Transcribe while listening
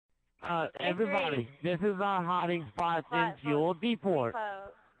everybody, this is our hiding spot in Fuel Depot.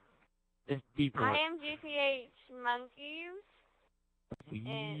 It's Depot. I am GTH Monkeys.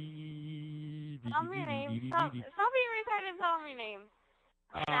 And tell me your name. Stop being retarded and tell me your name.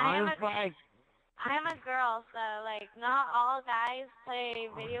 I'm a girl, so, like, not all guys play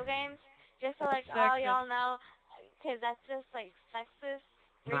video games. Just to let all y'all know, because that's just, like, sexist.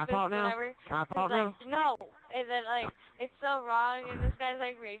 Can I talk now? No. And then, like, it's so wrong, and this guy's,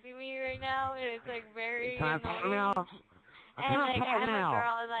 like, raping me right now, and it's, like, very annoying. Can I talk now? And, like, I'm a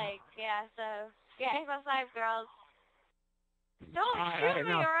girl, and, like, yeah, so, gang plus 5 girls. Don't shoot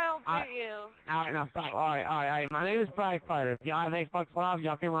me or I'll shoot you. Alright, now stop. Alright. My name is Blackfighter. If y'all have Xbox Live,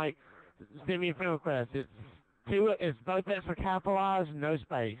 y'all can, like, send me a friend request. It's both X for capitalized, no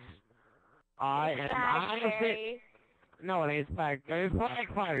space. Alright, and no, it ain't Blackfighter. It's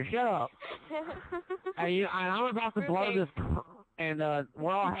Blackfighter. Shut up. and I'm about to blow this, and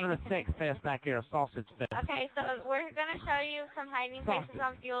we're all having a sex fest back here, a sausage fest. Okay, so we're gonna show you some hiding places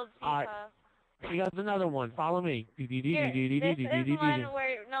on Fuel Depot. Here's another one. Follow me. This is one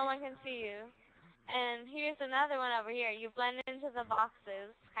where no one can see you. And here's another one over here. You blend into the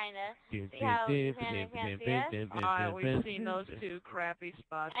boxes, kind of. See how you can't see us? We've seen those two crappy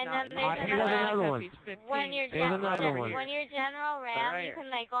spots. And then there's another one. When you're General Ram, you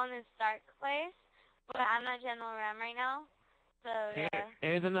can, like, go in this dark place. But I'm not General Ram right now. So, yeah.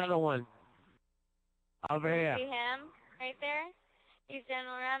 Here's another one. Over here. See him? Right there? He's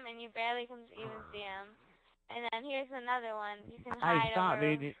General Ram, and you barely can even see him. And then here's another one. You can hide stop,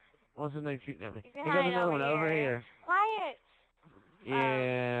 over... dude. What's his name shooting at me? You can hide another one over here. Quiet!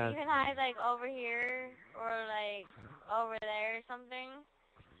 Yeah. You can hide, like, over here, or, like, over there or something.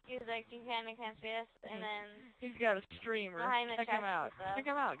 He's like, you can't see us, and then... He's got a streamer. Check him out. Check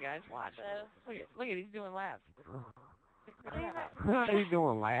him out, guys. Watch. Look at, he's doing laps. He's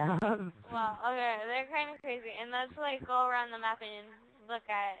doing laps. Well, okay, they're kind of crazy, and let's, like, go around the map and look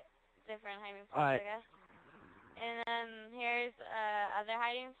at different hiding spots, I guess. And then here's other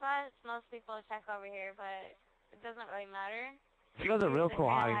hiding spots. Most people check over here, but it doesn't really matter. Here's a real cool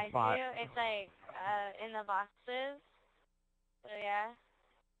hiding spot. It's like in the boxes. So yeah.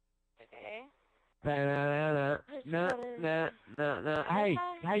 Okay. No.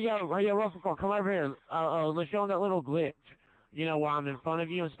 Hey, yo, Russell, come over here. Let's show them that little glitch. You know, where I'm in front of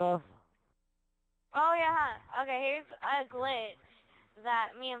you and stuff. Oh yeah. Okay, here's a glitch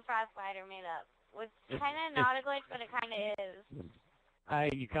that me and Frostbiter made up. It's kind of not a glitch, but it kind of is. Hey,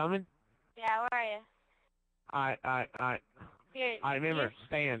 you coming? Yeah, where are you? Alright. Here. I remember,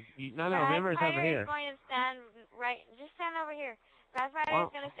 stand. Remember it's over here. Frostbiter is going to stand just stand over here. Frostbiter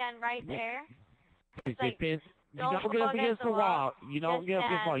is going to stand right there. You don't get up against the wall. You don't get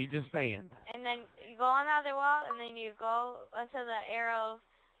up against the wall, you just stand. And then you go on the other wall, and then you go until the arrow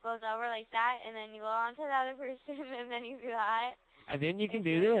goes over like that, and then you go on to the other person, and then you do that. And then you can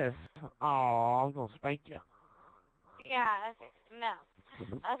do this. Oh, I'm gonna spank you. Yeah, okay. No.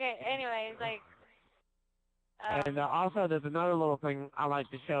 Okay, anyways, like... and also, there's another little thing I like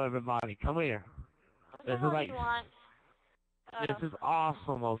to show everybody. Come here. This is like... This is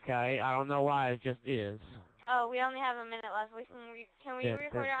awesome, okay? I don't know why, it just is. Oh, we only have a minute left. Can we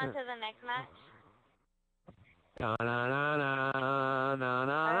record it onto the next match? I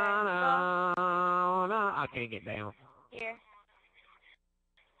can't get down. Here.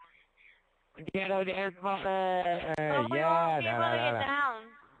 Ghetto dance mother. Oh, we won't be able to get down.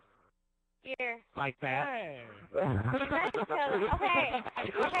 Here. Like that? Okay,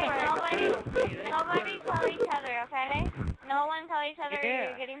 nobody tell each other, okay? No one tell each other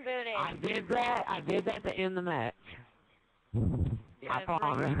you're getting booted. I did that to end the match. Yeah, I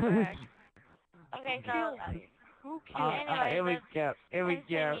promise. Okay, so... Who killed anyway, Here we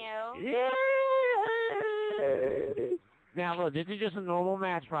go. Yeah. Now look, this is just a normal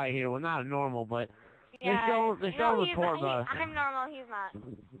match right here. Well, not a normal, but let's show the torque bow. I'm normal, he's not.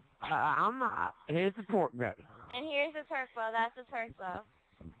 I'm not. Here's the torque bow. And here's the torque bow. That's the torque bow.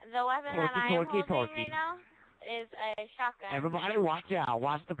 The weapon that I am holding right now is a shotgun. Everybody watch out.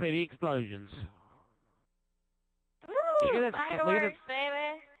 Watch the pretty explosions. Woo! Fireworks,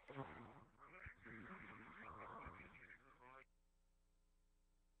 baby!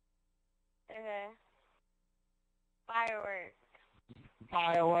 Okay. Fireworks.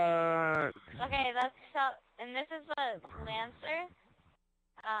 Okay, that's and this is the Lancer.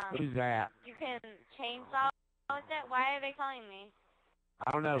 Who's that? You can chainsaw with it. Why are they calling me?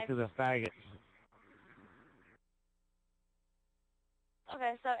 I don't know, because they're faggots.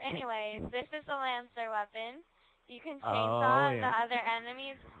 Okay, so anyways, this is the Lancer weapon. You can chainsaw the other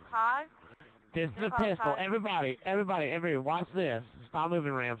enemy's cogs. This is a pistol. Everybody, watch this. Stop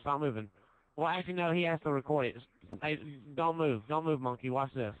moving, Ram. Stop moving. Well, actually, no, he has to record it. Hey, don't move. Don't move, monkey.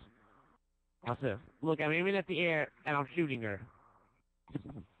 Watch this. Watch this. Look, I'm aiming at the air, and I'm shooting her.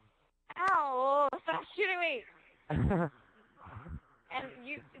 Ow! Stop shooting me! And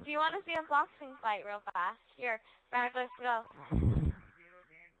do you want to see a boxing fight real fast? Here, back, let's go.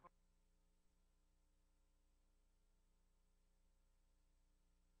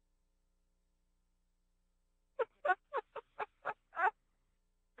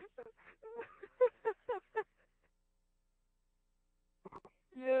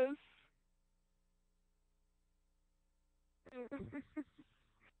 Yes.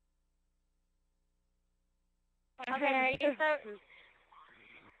 Okay, are you so...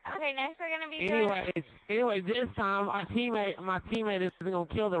 Okay, next we're gonna be Anyways, this time my teammate isn't gonna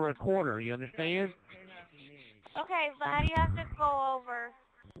kill the recorder. You understand? Okay, Vlad, you have to go over.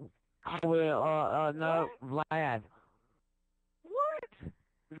 I will. No, Vlad. What?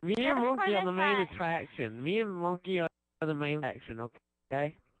 Me and Monkey are the main attraction. Me and Monkey are the main attraction.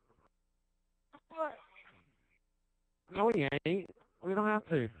 Okay? What? No, we ain't. We don't have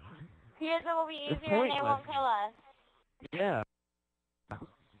to. Here's what will be easier and they won't kill us. Yeah.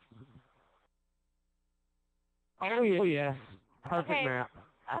 Oh yeah. Perfect map.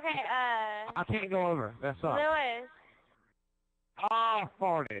 Okay, I can't go over. That's all. Lewis. Oh, I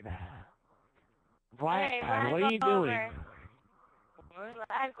farted. Vlad, Okay, what are you doing?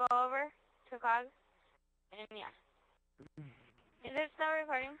 Vlad, go over to Cog. And yeah. Is it still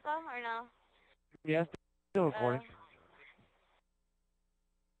recording still, or no? Yes, still recording.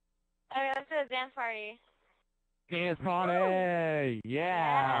 Okay, let's do a dance party. Dance party!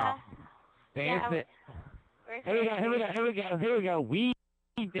 Yeah! Dance it! Here we go! We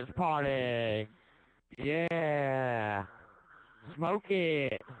dance party! Yeah! Smoke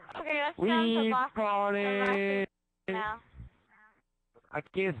it! Okay, let's we box party! Now. I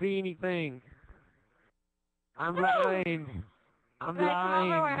can't see anything. I'm blind. I'm blind. Come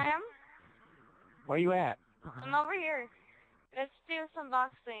over where I am? Where you at? I'm over here. Let's do some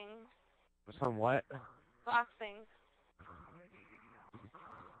boxing. Some what? Boxing.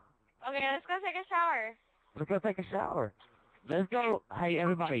 Okay, let's go take a shower. Let's go take a shower. Let's go. Hey,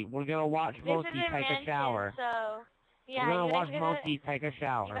 everybody, we're going to watch Monkey take a shower. So, yeah, we're going to watch Monkey take a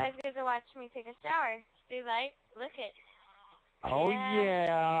shower. You guys get to watch me take a shower. See, like, look it. Oh,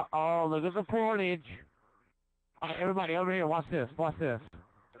 yeah. Oh, look at the portage. All right, everybody, over here, watch this. Watch this.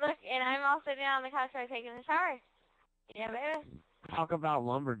 Look, and I'm all sitting on the couch while taking a shower. Yeah, baby. Talk about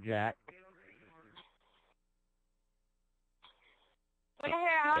lumberjack. Look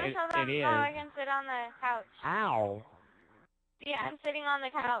here, I want to show them how I can sit on the couch. Ow. Yeah, I'm sitting on the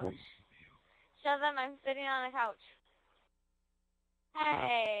couch. Show them I'm sitting on the couch.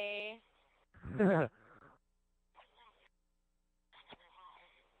 Hey.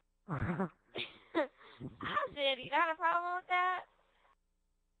 Acid, you got a problem with that?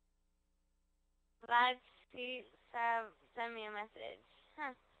 Let's see, send me a message.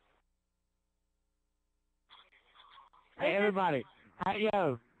 Huh. Hey, everybody. Hey,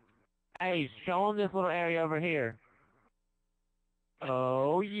 yo. Hey, show them this little area over here.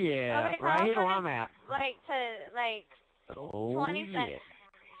 Oh, yeah. Okay, right here where I'm at. Like, 20 seconds.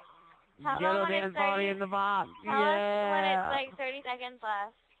 Yellow dance party in the box. Tell us when it's like 30 seconds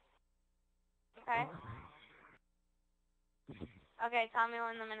left. Okay? Okay, tell me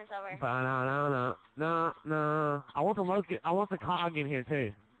when the minute's over. No. I want the cog in here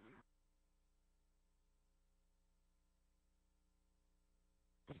too.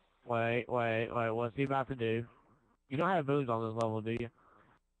 Wait, what's he about to do? You don't have booze on this level, do you?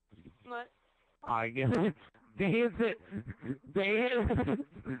 What? Alright, dance it! Dance! Dance!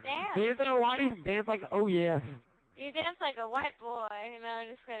 Dance it, why do you dance like, oh yes. You dance like a white boy. No,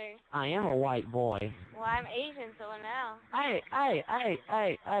 just kidding. I am a white boy. Well, I'm Asian, so now. Hey,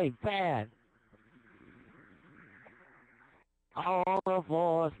 bad. All on the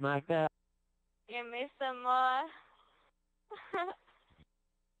floor, smack that. Give me some more.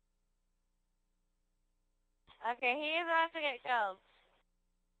 Okay, he is about to get killed.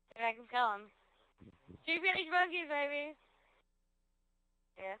 If I can kill him. 2 monkeys, baby.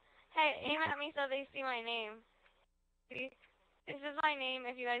 Yeah. Hey, aim at me so they see my name. See? This is my name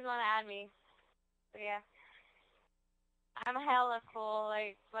if you guys want to add me. So yeah. I'm hella cool,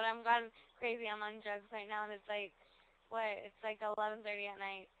 like, but I'm gone crazy. I'm on drugs right now, and it's like, what? It's like 11:30 at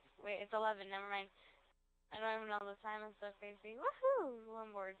night. Wait, it's 11. Never mind. I don't even know the time. I'm so crazy. Woohoo! I'm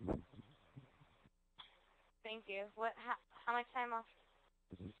bored. Thank you. What? How much time off?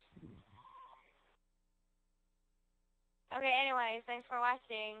 Okay. Anyways, thanks for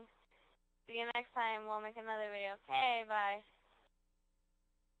watching. See you next time. We'll make another video. Okay. Bye.